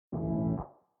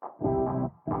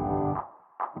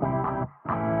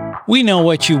We know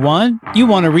what you want. You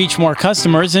want to reach more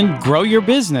customers and grow your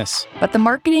business. But the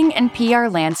marketing and PR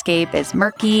landscape is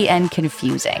murky and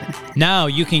confusing. Now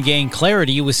you can gain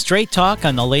clarity with straight talk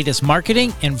on the latest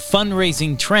marketing and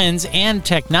fundraising trends and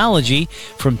technology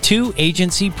from two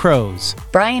agency pros,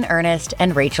 Brian Ernest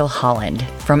and Rachel Holland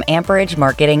from Amperage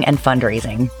Marketing and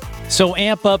Fundraising. So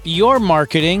amp up your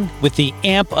marketing with the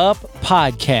Amp Up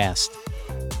Podcast.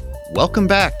 Welcome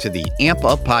back to the Amp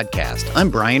Up Podcast. I'm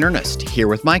Brian Ernest, here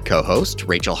with my co-host,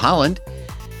 Rachel Holland.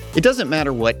 It doesn't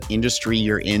matter what industry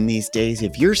you're in these days.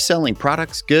 If you're selling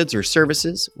products, goods, or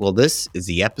services, well, this is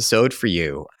the episode for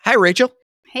you. Hi, Rachel.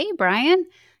 Hey, Brian.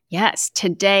 Yes,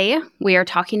 today we are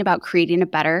talking about creating a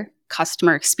better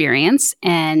customer experience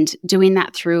and doing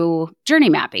that through journey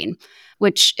mapping,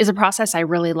 which is a process I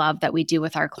really love that we do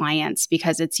with our clients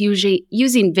because it's usually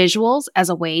using visuals as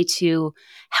a way to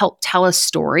help tell a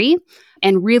story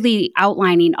and really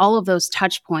outlining all of those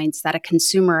touch points that a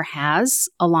consumer has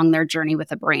along their journey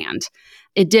with a brand.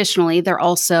 Additionally, they're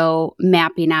also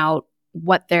mapping out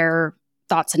what their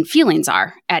thoughts and feelings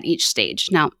are at each stage.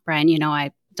 Now, Brian, you know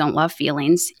I don't love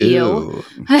feelings,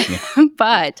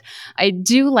 but I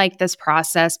do like this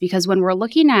process because when we're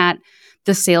looking at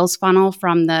the sales funnel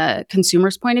from the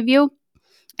consumer's point of view,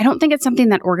 I don't think it's something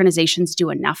that organizations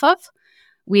do enough of.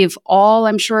 We've all,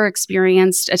 I'm sure,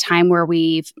 experienced a time where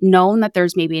we've known that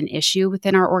there's maybe an issue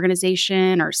within our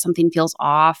organization or something feels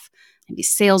off. Maybe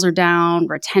sales are down,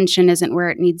 retention isn't where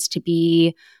it needs to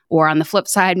be. Or on the flip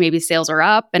side, maybe sales are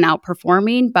up and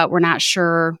outperforming, but we're not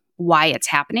sure why it's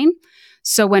happening.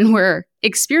 So when we're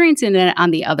experiencing it on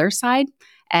the other side,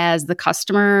 as the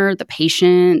customer, the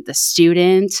patient, the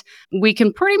student, we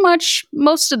can pretty much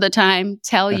most of the time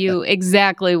tell you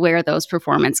exactly where those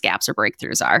performance gaps or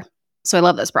breakthroughs are. So I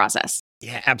love this process.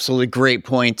 Yeah, absolutely. Great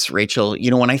points, Rachel. You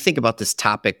know, when I think about this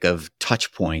topic of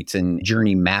touch points and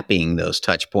journey mapping those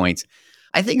touch points,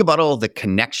 I think about all the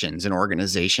connections an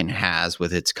organization has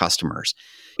with its customers.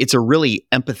 It's a really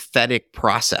empathetic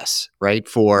process, right?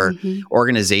 For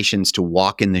organizations to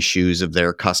walk in the shoes of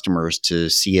their customers to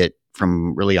see it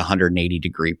from really a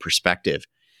 180-degree perspective.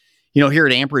 You know, here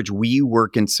at Amperage, we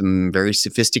work in some very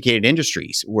sophisticated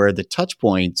industries where the touch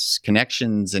points,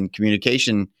 connections, and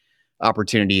communication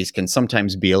opportunities can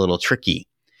sometimes be a little tricky.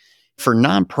 For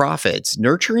nonprofits,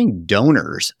 nurturing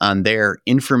donors on their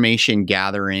information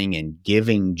gathering and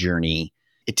giving journey,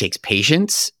 it takes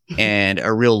patience and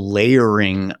a real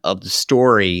layering of the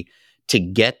story to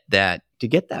get that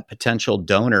potential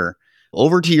donor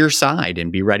over to your side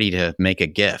and be ready to make a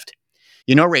gift.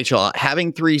 You know, Rachel,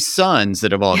 having 3 sons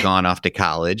that have all gone off to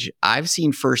college, I've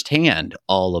seen firsthand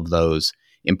all of those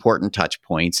important touch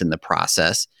points in the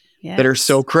process that are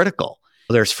so critical.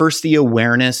 There's first the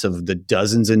awareness of the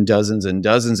dozens and dozens and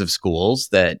dozens of schools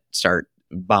that start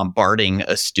bombarding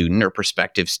a student or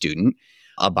prospective student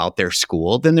about their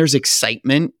school. Then there's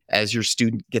excitement as your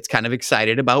student gets kind of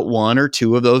excited about 1 or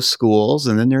 2 of those schools.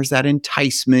 And then there's that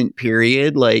enticement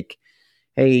period, like,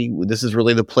 hey, this is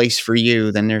really the place for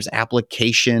you. Then there's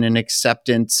application and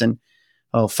acceptance and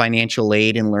financial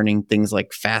aid and learning things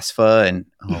like FAFSA and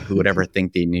who would ever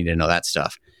think they need to know that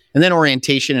stuff. And then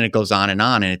orientation, and it goes on,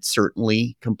 and it's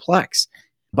certainly complex.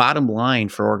 Bottom line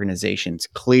for organizations,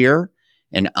 clear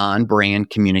and on-brand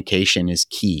communication is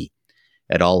key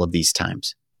at all of these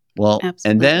times. Well,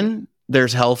 absolutely. And then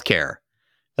there's healthcare.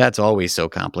 That's always so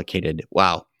complicated.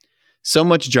 Wow. So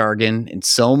much jargon and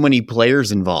so many players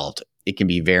involved. It can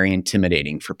be very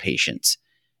intimidating for patients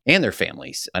and their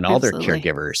families and all their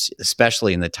caregivers,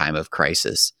 especially in the time of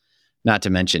crisis, not to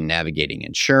mention navigating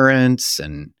insurance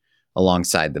and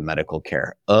alongside the medical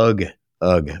care. Ugh.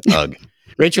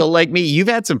 Rachel, like me, you've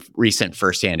had some recent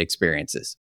firsthand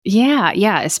experiences.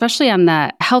 Yeah. Especially on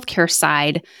the healthcare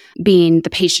side, being the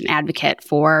patient advocate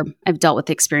I've dealt with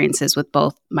experiences with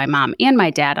both my mom and my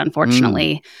dad,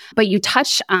 unfortunately. But you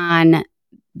touch on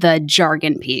the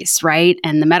jargon piece, right?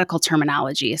 And the medical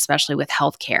terminology, especially with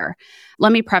healthcare.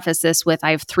 Let me preface this with,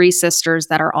 I have 3 sisters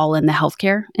that are all in the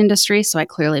healthcare industry, so I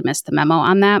clearly missed the memo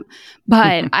on that.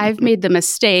 But I've made the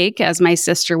mistake, as my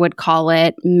sister would call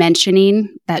it,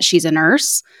 mentioning that she's a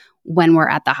nurse when we're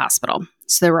at the hospital.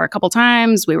 So there were a couple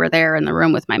times we were there in the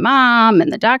room with my mom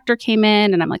and the doctor came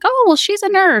in and I'm like, oh, well, she's a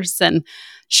nurse. And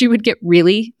she would get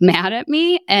really mad at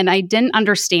me. And I didn't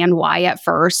understand why at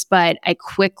first, but I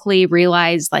quickly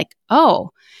realized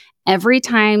every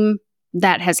time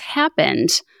that has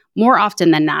happened, more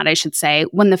often than not, I should say,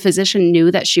 when the physician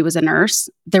knew that she was a nurse,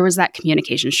 there was that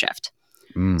communication shift.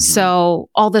 Mm-hmm. So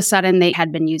all of a sudden they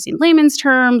had been using layman's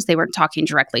terms. They weren't talking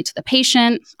directly to the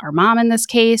patient, our mom in this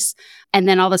case. And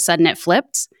then all of a sudden it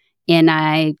flipped and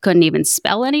I couldn't even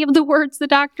spell any of the words the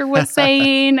doctor was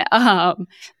saying.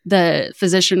 The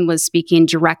physician was speaking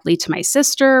directly to my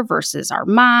sister versus our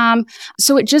mom.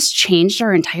 So it just changed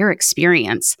our entire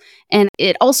experience. And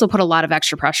it also put a lot of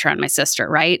extra pressure on my sister,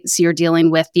 right? So you're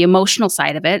dealing with the emotional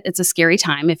side of it. It's a scary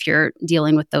time if you're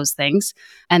dealing with those things,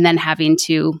 and then having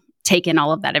to take in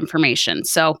all of that information.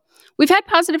 So we've had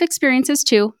positive experiences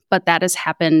too, but that has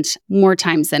happened more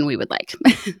times than we would like.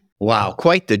 Wow,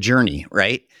 quite the journey,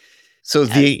 right? So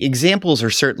the examples are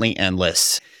certainly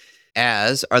endless,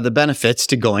 as are the benefits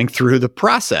to going through the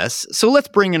process. So let's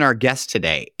bring in our guest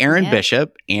today, Erin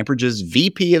Bishop, Ambridge's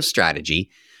VP of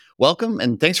Strategy. Welcome,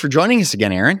 and thanks for joining us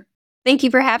again, Erin. Thank you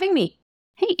for having me.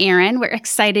 Hey, Erin, we're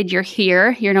excited you're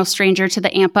here. You're no stranger to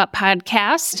the Amp Up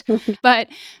podcast, but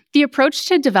the approach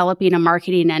to developing a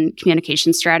marketing and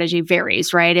communication strategy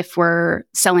varies, right? If we're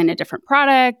selling a different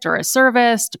product or a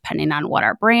service, depending on what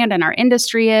our brand and our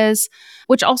industry is,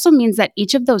 which also means that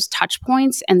each of those touch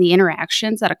points and the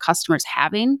interactions that a customer is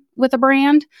having with a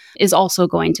brand is also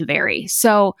going to vary.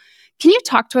 So can you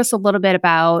talk to us a little bit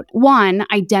about, one,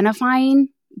 identifying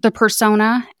the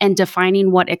persona and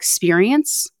defining what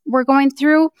experience we're going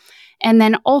through, and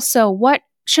then also what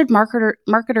should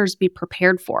marketers be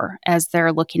prepared for as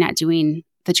they're looking at doing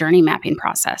the journey mapping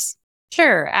process?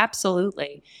 Sure,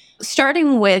 absolutely.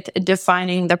 Starting with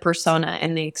defining the persona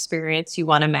and the experience you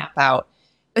want to map out,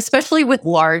 especially with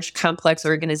large, complex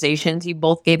organizations. You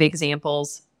both gave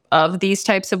examples of these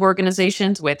types of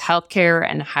organizations with healthcare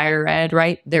and higher ed,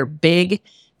 right? They're big.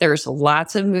 There's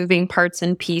lots of moving parts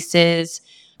and pieces.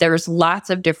 There's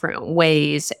lots of different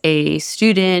ways a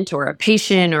student or a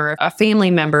patient or a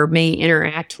family member may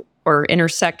interact or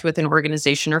intersect with an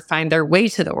organization or find their way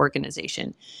to the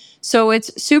organization. So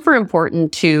it's super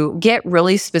important to get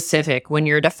really specific when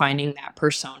you're defining that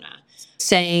persona.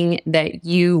 Saying that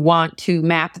you want to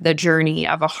map the journey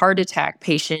of a heart attack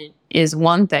patient is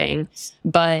one thing,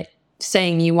 but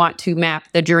saying you want to map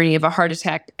the journey of a heart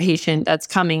attack patient that's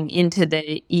coming into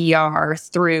the ER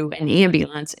through an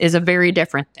ambulance is a very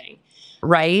different thing,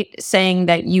 right? Saying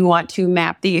that you want to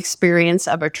map the experience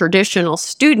of a traditional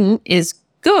student is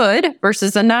good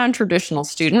versus a non-traditional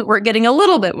student. We're getting a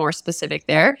little bit more specific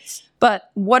there,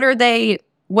 but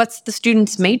what's the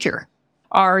student's major?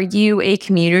 Are you a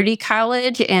community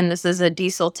college and this is a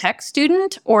diesel tech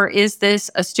student? Or is this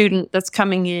a student that's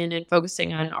coming in and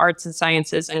focusing on arts and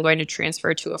sciences and going to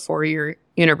transfer to a 4-year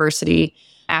university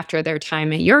after their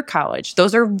time at your college?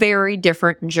 Those are very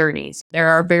different journeys. There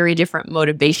are very different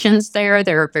motivations there.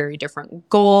 There are very different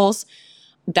goals.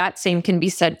 That same can be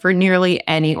said for nearly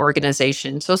any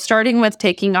organization. So starting with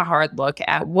taking a hard look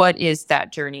at what is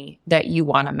that journey that you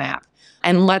want to map.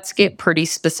 And let's get pretty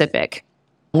specific.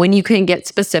 When you can get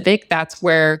specific, that's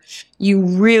where you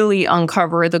really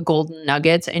uncover the golden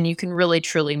nuggets and you can really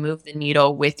truly move the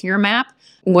needle with your map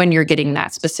when you're getting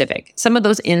that specific. Some of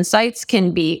those insights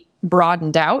can be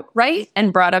broadened out, right?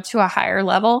 And brought up to a higher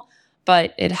level,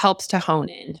 but it helps to hone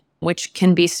in, which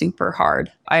can be super hard.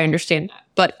 I understand that,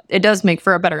 but it does make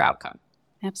for a better outcome.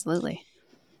 Absolutely.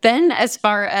 Then as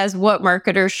far as what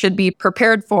marketers should be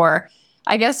prepared for,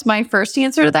 I guess my first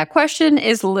answer to that question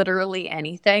is literally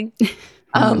anything.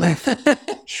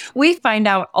 We find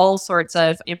out all sorts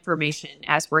of information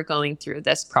as we're going through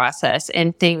this process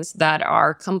and things that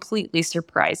are completely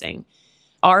surprising.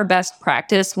 Our best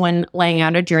practice when laying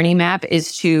out a journey map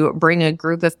is to bring a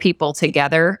group of people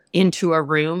together into a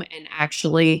room and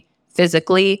actually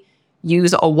physically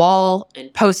use a wall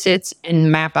and Post-its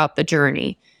and map out the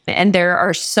journey. And there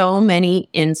are so many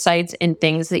insights and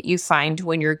things that you find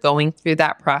when you're going through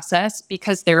that process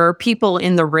because there are people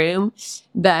in the room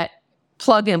that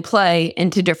plug and play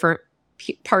into different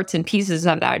parts and pieces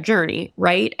of that journey,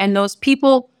 right? And those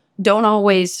people don't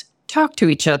always talk to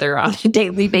each other on a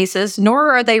daily basis,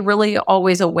 nor are they really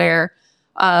always aware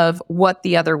of what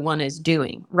the other one is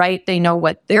doing, right? They know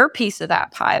what their piece of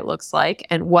that pie looks like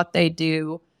and what they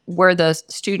do, where the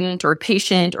student or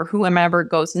patient or whomever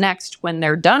goes next when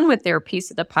they're done with their piece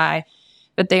of the pie,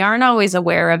 but they aren't always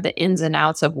aware of the ins and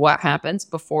outs of what happens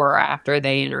before or after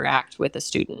they interact with a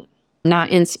student.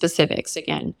 Not in specifics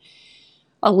again.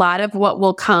 A lot of what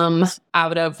will come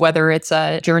out of whether it's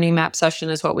a journey map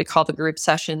session is what we call the group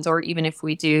sessions, or even if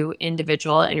we do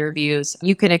individual interviews,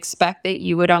 you can expect that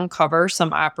you would uncover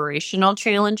some operational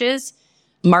challenges.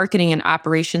 Marketing and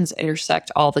operations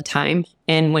intersect all the time.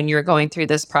 And when you're going through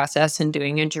this process and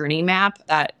doing a journey map,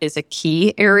 that is a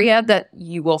key area that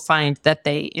you will find that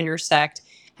they intersect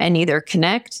and either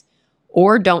connect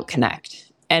or don't connect.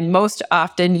 And most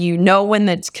often, you know when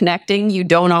it's connecting, you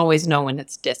don't always know when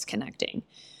it's disconnecting.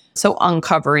 So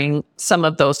uncovering some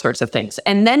of those sorts of things.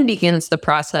 And then begins the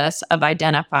process of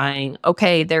identifying,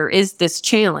 okay, there is this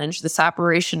challenge, this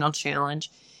operational challenge.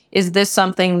 Is this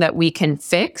something that we can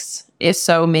fix? If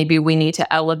so, maybe we need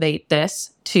to elevate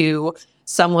this to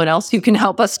someone else who can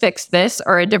help us fix this,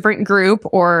 or a different group,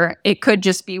 or it could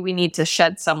just be we need to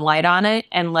shed some light on it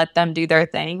and let them do their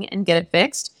thing and get it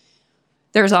fixed.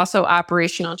 There's also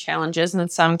operational challenges in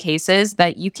some cases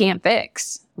that you can't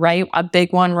fix, right? A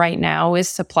big one right now is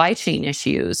supply chain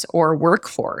issues or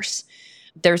workforce.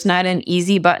 There's not an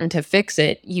easy button to fix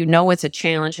it. You know it's a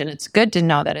challenge, and it's good to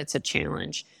know that it's a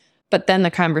challenge. But then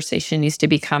the conversation needs to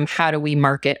become, how do we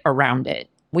market around it?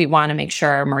 We want to make sure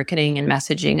our marketing and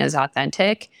messaging is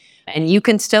authentic. And you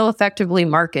can still effectively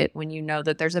market when you know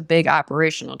that there's a big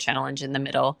operational challenge in the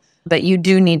middle. But you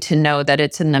do need to know that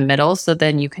it's in the middle, so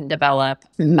then you can develop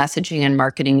messaging and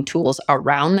marketing tools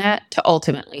around that to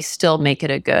ultimately still make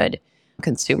it a good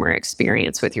consumer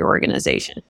experience with your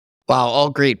organization. Wow,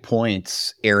 all great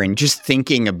points, Erin. Just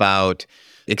thinking about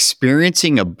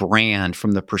experiencing a brand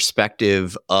from the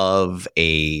perspective of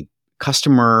a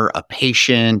customer, a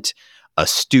patient, a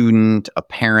student, a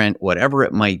parent, whatever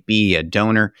it might be, a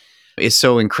donor, is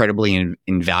so incredibly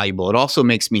invaluable. It also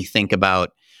makes me think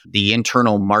about the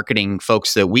internal marketing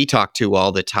folks that we talk to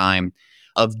all the time,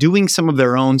 of doing some of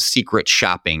their own secret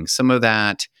shopping, some of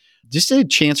that, just a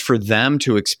chance for them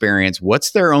to experience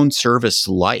what's their own service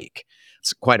like.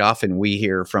 It's quite often we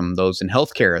hear from those in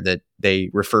healthcare that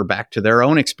they refer back to their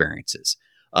own experiences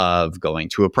of going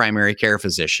to a primary care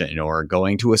physician or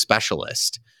going to a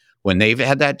specialist. When they've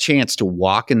had that chance to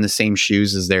walk in the same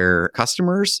shoes as their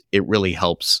customers, it really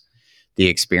helps the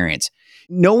experience.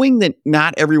 Knowing that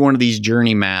not every one of these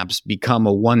journey maps become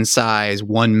a one size,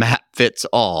 one map fits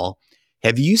all,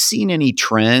 have you seen any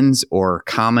trends or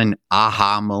common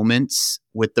aha moments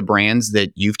with the brands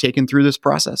that you've taken through this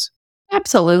process?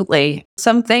 Absolutely.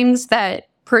 Some things that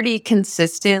pretty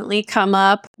consistently come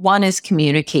up. One is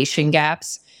communication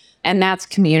gaps, and that's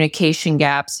communication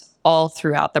gaps all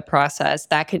throughout the process.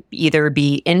 That could either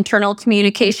be internal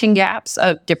communication gaps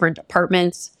of different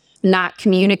departments not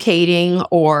communicating,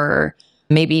 or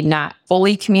maybe not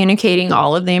fully communicating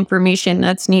all of the information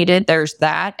that's needed. There's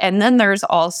that. And then there's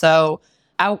also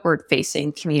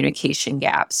outward-facing communication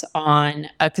gaps on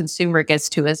a consumer gets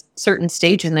to a certain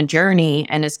stage in the journey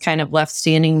and is kind of left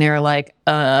standing there like,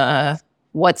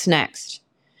 what's next?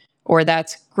 Or,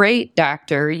 that's great,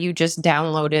 doctor. You just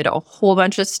downloaded a whole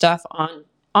bunch of stuff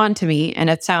onto me, and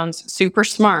it sounds super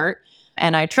smart.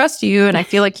 And I trust you, and I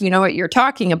feel like you know what you're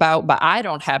talking about, but I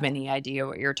don't have any idea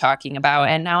what you're talking about.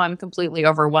 And now I'm completely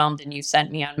overwhelmed, and you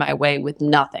sent me on my way with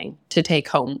nothing to take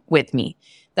home with me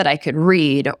that I could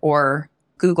read or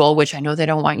Google, which I know they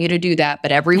don't want you to do that,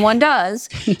 but everyone does.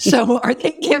 So are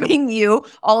they giving you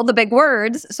all the big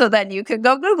words so that you could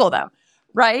go Google them,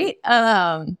 right?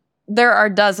 There are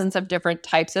dozens of different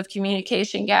types of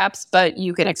communication gaps, but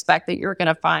you can expect that you're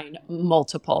going to find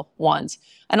multiple ones.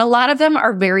 And a lot of them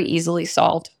are very easily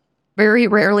solved. Very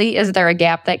rarely is there a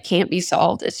gap that can't be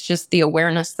solved. It's just the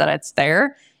awareness that it's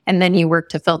there, and then you work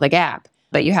to fill the gap.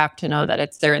 But you have to know that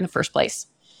it's there in the first place.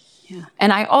 Yeah.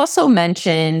 And I also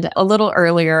mentioned a little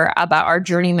earlier about our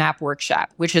Journey Map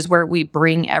workshop, which is where we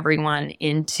bring everyone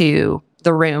into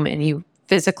the room and you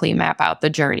physically map out the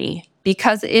journey,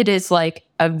 because it is like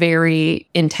a very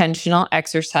intentional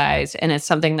exercise, and it's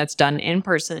something that's done in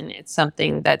person. It's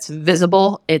something that's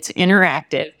visible. It's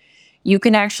interactive. You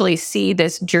can actually see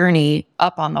this journey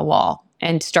up on the wall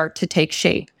and start to take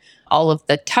shape. All of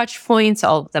the touch points,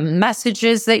 all of the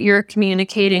messages that you're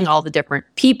communicating, all the different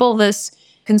people this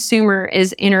consumer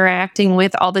is interacting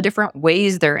with, all the different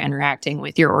ways they're interacting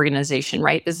with your organization,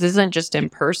 right? This isn't just in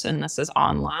person. This is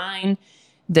online.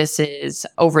 This is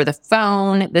over the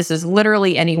phone. This is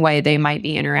literally any way they might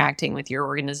be interacting with your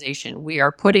organization. We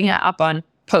are putting it up on,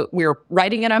 we're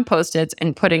writing it on Post-its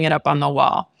and putting it up on the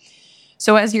wall.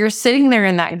 So as you're sitting there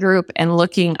in that group and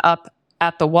looking up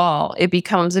at the wall, it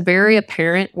becomes very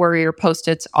apparent where your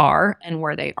Post-its are and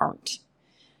where they aren't.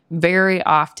 Very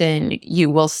often you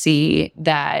will see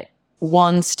that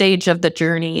one stage of the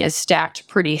journey is stacked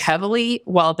pretty heavily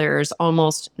while there's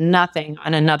almost nothing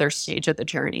on another stage of the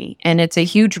journey. And it's a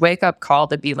huge wake-up call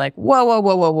to be like, whoa, whoa,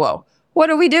 whoa, whoa, whoa.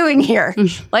 What are we doing here?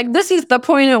 Like, this is the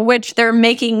point at which they're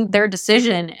making their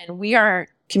decision and we aren't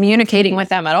communicating with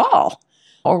them at all,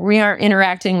 or we aren't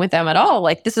interacting with them at all.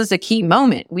 Like, this is a key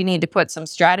moment. We need to put some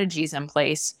strategies in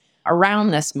place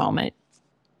around this moment.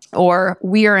 Or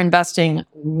we are investing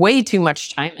way too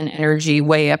much time and energy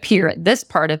way up here at this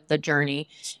part of the journey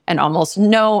and almost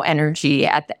no energy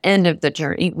at the end of the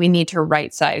journey. We need to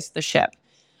right size the ship.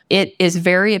 It is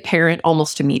very apparent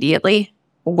almost immediately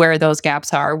where those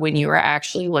gaps are when you are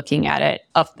actually looking at it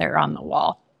up there on the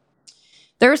wall.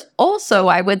 There's also,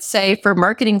 I would say, for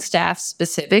marketing staff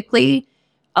specifically,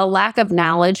 a lack of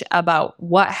knowledge about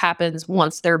what happens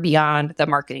once they're beyond the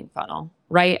marketing funnel,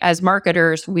 right? As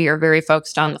marketers, we are very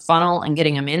focused on the funnel and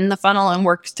getting them in the funnel and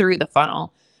work through the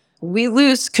funnel. We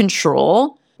lose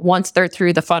control once they're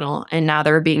through the funnel and now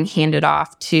they're being handed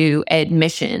off to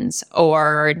admissions,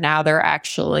 or now they're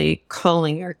actually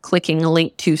calling or clicking a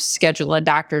link to schedule a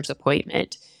doctor's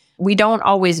appointment. We don't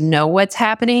always know what's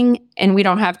happening and we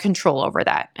don't have control over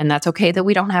that. And that's okay that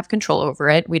we don't have control over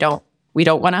it. We don't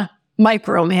want to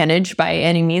micromanage by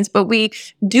any means, but we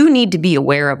do need to be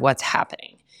aware of what's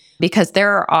happening, because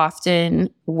there are often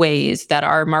ways that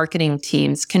our marketing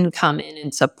teams can come in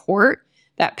and support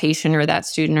that patient or that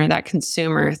student or that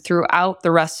consumer throughout the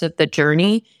rest of the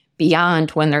journey beyond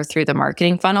when they're through the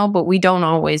marketing funnel, but we don't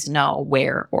always know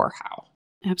where or how.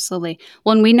 Absolutely.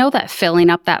 Well, and we know that filling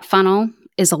up that funnel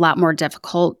is a lot more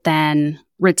difficult than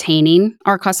retaining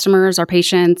our customers, our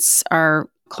patients, our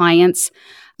clients.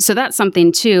 So that's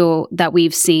something too that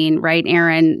we've seen, right,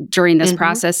 Erin, during this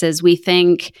process is we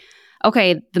think,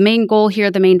 okay, the main goal here,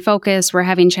 the main focus, we're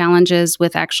having challenges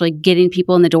with actually getting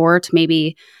people in the door to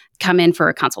maybe come in for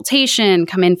a consultation,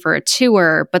 come in for a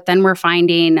tour, but then we're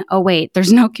finding, oh wait,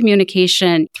 there's no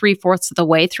communication 3/4 of the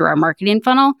way through our marketing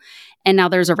funnel, and now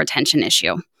there's a retention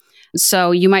issue. So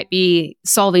you might be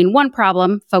solving one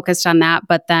problem focused on that,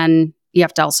 but then you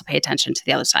have to also pay attention to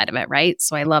the other side of it, right?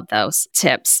 So I love those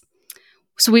tips.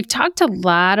 So we've talked a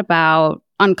lot about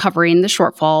uncovering the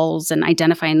shortfalls and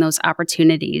identifying those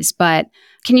opportunities, but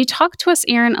can you talk to us,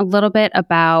 Erin, a little bit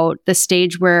about the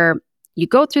stage where you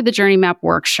go through the Journey Map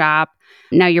workshop,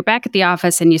 now you're back at the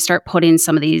office and you start putting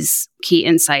some of these key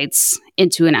insights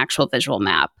into an actual visual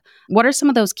map? What are some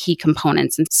of those key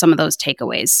components and some of those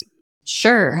takeaways?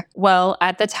 Sure. Well,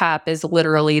 at the top is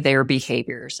literally their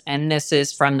behaviors, and this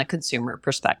is from the consumer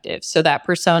perspective. So that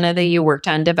persona that you worked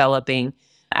on developing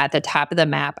at the top of the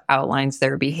map outlines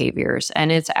their behaviors,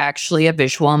 and it's actually a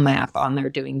visual map on they're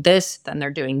doing this, then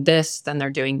they're doing this, then they're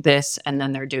doing this, and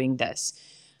then they're doing this.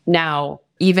 Now,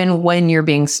 even when you're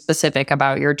being specific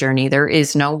about your journey, there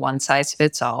is no one size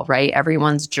fits all, right?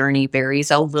 Everyone's journey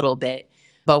varies a little bit.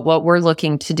 But what we're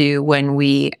looking to do when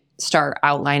we start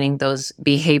outlining those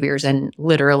behaviors and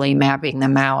literally mapping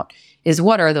them out is,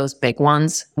 what are those big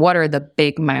ones? What are the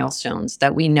big milestones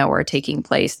that we know are taking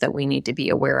place that we need to be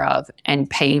aware of and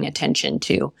paying attention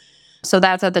to? So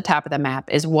that's at the top of the map,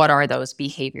 is what are those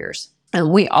behaviors?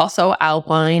 And we also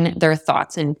outline their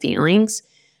thoughts and feelings.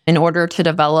 In order to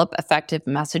develop effective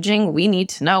messaging, we need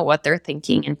to know what they're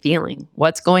thinking and feeling,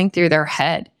 what's going through their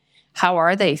head. How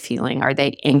are they feeling? Are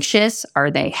they anxious?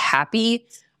 Are they happy?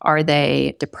 Are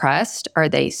they depressed? Are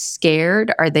they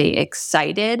scared? Are they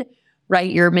excited?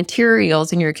 Right? Your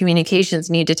materials and your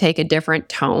communications need to take a different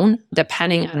tone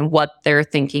depending on what they're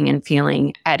thinking and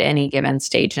feeling at any given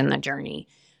stage in the journey.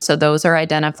 So those are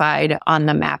identified on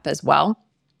the map as well.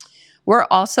 We're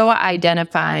also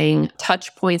identifying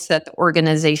touch points that the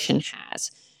organization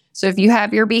has. So if you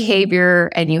have your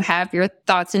behavior and you have your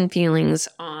thoughts and feelings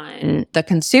on the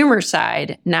consumer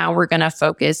side, now we're going to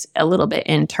focus a little bit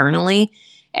internally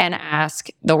and ask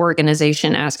the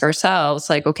organization, ask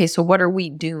ourselves, like, okay, so what are we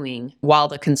doing while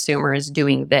the consumer is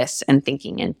doing this and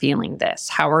thinking and feeling this?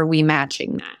 How are we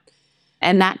matching that?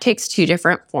 And that takes two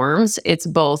different forms. It's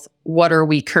both what are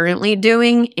we currently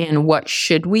doing and what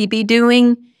should we be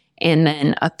doing? And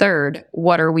then a third,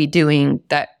 what are we doing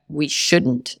that we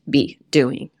shouldn't be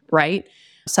doing, right?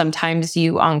 Sometimes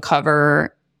you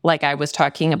uncover, like I was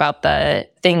talking about, the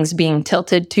things being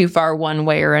tilted too far one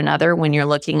way or another when you're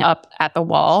looking up at the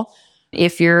wall.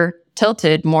 If you're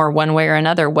tilted more one way or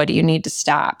another, what do you need to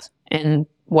stop? And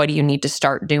what do you need to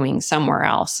start doing somewhere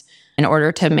else in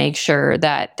order to make sure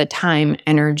that the time,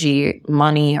 energy,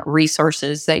 money,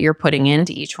 resources that you're putting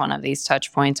into each one of these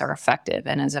touch points are effective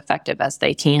and as effective as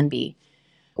they can be?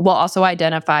 We'll also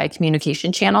identify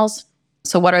communication channels.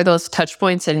 So what are those touch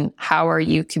points and how are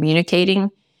you communicating?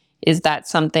 Is that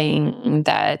something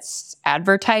that's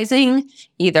advertising,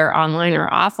 either online or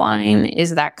offline?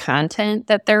 Is that content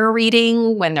that they're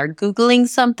reading when they're Googling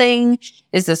something?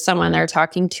 Is this someone they're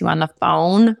talking to on the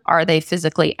phone? Are they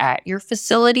physically at your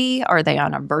facility? Are they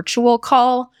on a virtual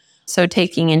call? So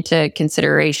taking into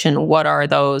consideration, what are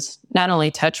those not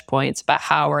only touch points, but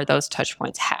how are those touch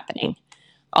points happening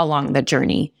along the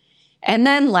journey? And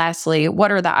then lastly,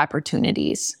 what are the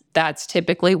opportunities? That's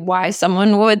typically why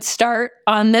someone would start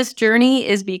on this journey,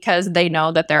 is because they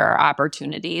know that there are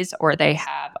opportunities, or they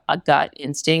have a gut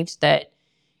instinct that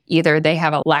either they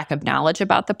have a lack of knowledge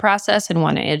about the process and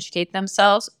want to educate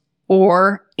themselves,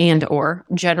 or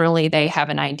generally they have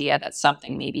an idea that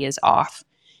something maybe is off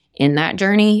in that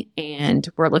journey, and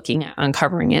we're looking at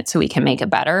uncovering it so we can make it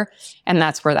better. And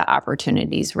that's where the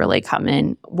opportunities really come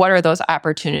in. What are those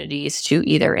opportunities to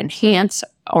either enhance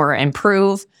or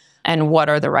improve? And what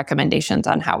are the recommendations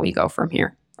on how we go from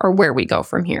here, or where we go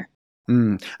from here?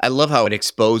 I love how it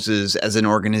exposes as an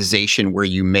organization where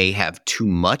you may have too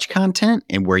much content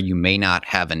and where you may not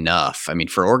have enough. I mean,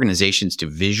 for organizations to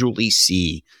visually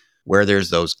see where there's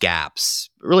those gaps,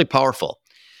 really powerful.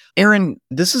 Erin,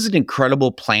 this is an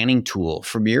incredible planning tool.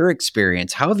 From your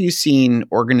experience, how have you seen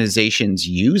organizations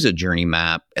use a journey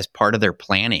map as part of their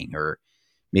planning or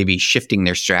maybe shifting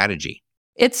their strategy?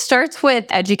 It starts with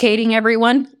educating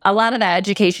everyone. A lot of that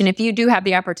education, if you do have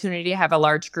the opportunity to have a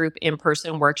large group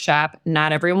in-person workshop,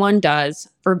 not everyone does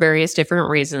for various different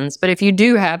reasons. But if you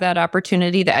do have that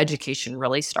opportunity, the education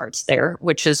really starts there,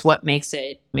 which is what makes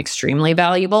it extremely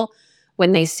valuable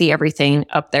when they see everything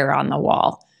up there on the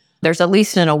wall. There's at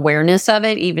least an awareness of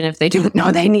it, even if they don't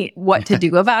know they need what to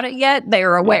do about it yet,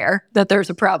 they're aware that there's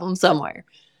a problem somewhere.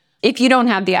 If you don't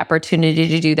have the opportunity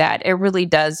to do that, it really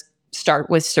does start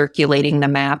with circulating the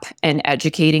map and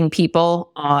educating people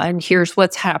on here's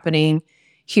what's happening,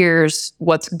 here's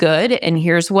what's good, and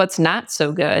here's what's not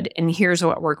so good, and here's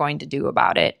what we're going to do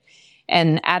about it.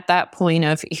 And at that point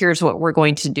of here's what we're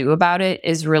going to do about it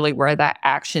is really where that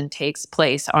action takes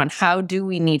place on how do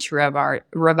we need to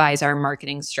revise our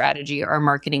marketing strategy or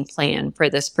marketing plan for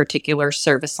this particular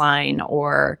service line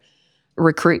or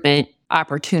recruitment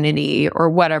opportunity or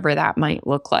whatever that might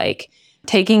look like.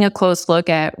 Taking a close look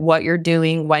at what you're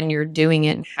doing, when you're doing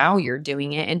it, and how you're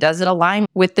doing it, and does it align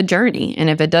with the journey? And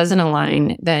if it doesn't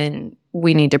align, then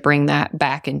we need to bring that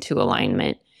back into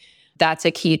alignment. That's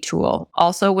a key tool.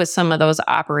 Also, with some of those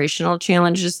operational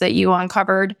challenges that you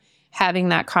uncovered, having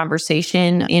that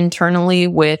conversation internally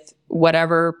with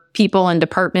whatever people and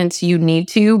departments you need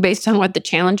to, based on what the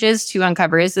challenge is, to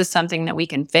uncover, is this something that we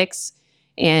can fix?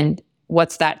 And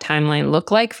what's that timeline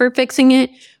look like for fixing it?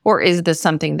 Or is this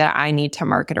something that I need to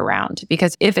market around?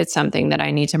 Because if it's something that I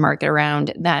need to market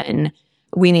around, then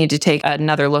we need to take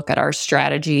another look at our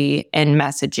strategy and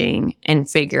messaging and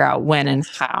figure out when and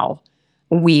how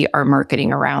we are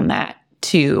marketing around that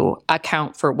to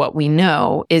account for what we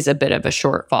know is a bit of a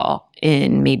shortfall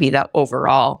in maybe the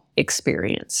overall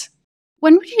experience.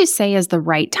 When would you say is the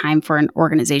right time for an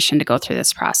organization to go through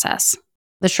this process?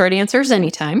 The short answer is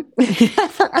anytime.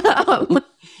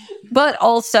 But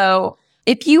also,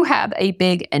 if you have a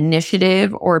big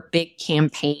initiative or big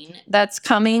campaign that's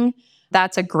coming,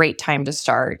 that's a great time to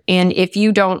start. And if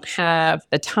you don't have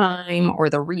the time or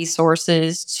the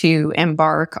resources to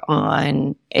embark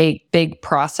on a big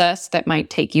process that might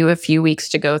take you a few weeks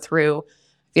to go through,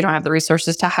 if you don't have the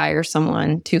resources to hire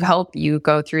someone to help you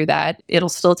go through that, it'll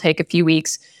still take a few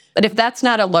weeks. But if that's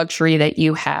not a luxury that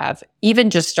you have, even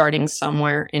just starting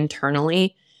somewhere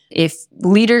internally, if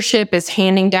leadership is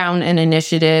handing down an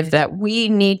initiative that we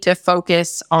need to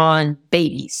focus on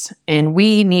babies and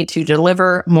we need to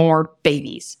deliver more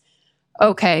babies,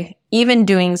 okay, even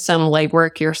doing some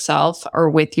legwork yourself or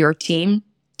with your team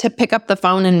to pick up the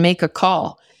phone and make a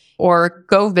call or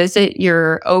go visit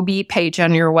your OB page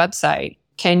on your website.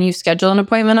 Can you schedule an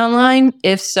appointment online?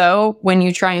 If so, when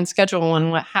you try and schedule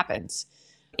one, what happens?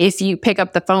 If you pick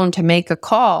up the phone to make a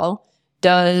call,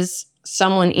 does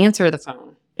someone answer the phone?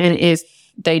 And if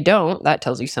they don't, that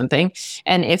tells you something.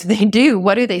 And if they do,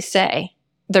 what do they say?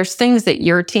 There's things that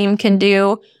your team can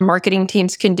do, marketing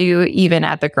teams can do, even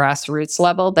at the grassroots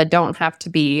level, that don't have to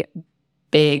be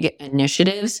big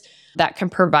initiatives that can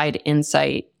provide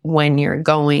insight when you're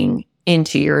going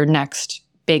into your next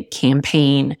big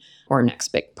campaign or next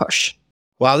big push.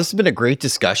 Wow, this has been a great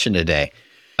discussion today.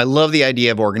 I love the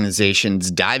idea of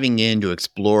organizations diving in to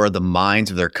explore the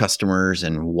minds of their customers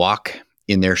and walk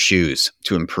in their shoes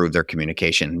to improve their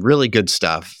communication. Really good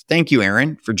stuff. Thank you,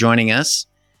 Erin, for joining us.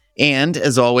 And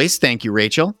as always, thank you,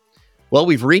 Rachel. Well,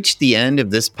 we've reached the end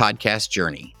of this podcast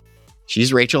journey.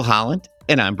 She's Rachel Holland,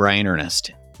 and I'm Brian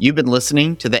Ernest. You've been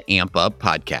listening to the AMP Up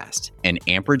podcast, an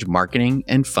Amperage marketing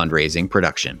and fundraising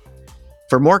production.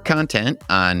 For more content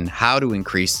on how to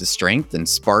increase the strength and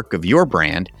spark of your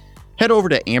brand, head over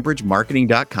to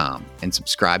amperagemarketing.com and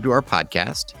subscribe to our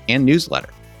podcast and newsletter.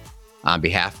 On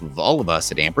behalf of all of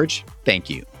us at Amperage, thank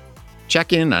you.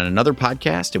 Check in on another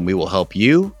podcast and we will help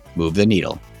you move the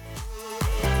needle.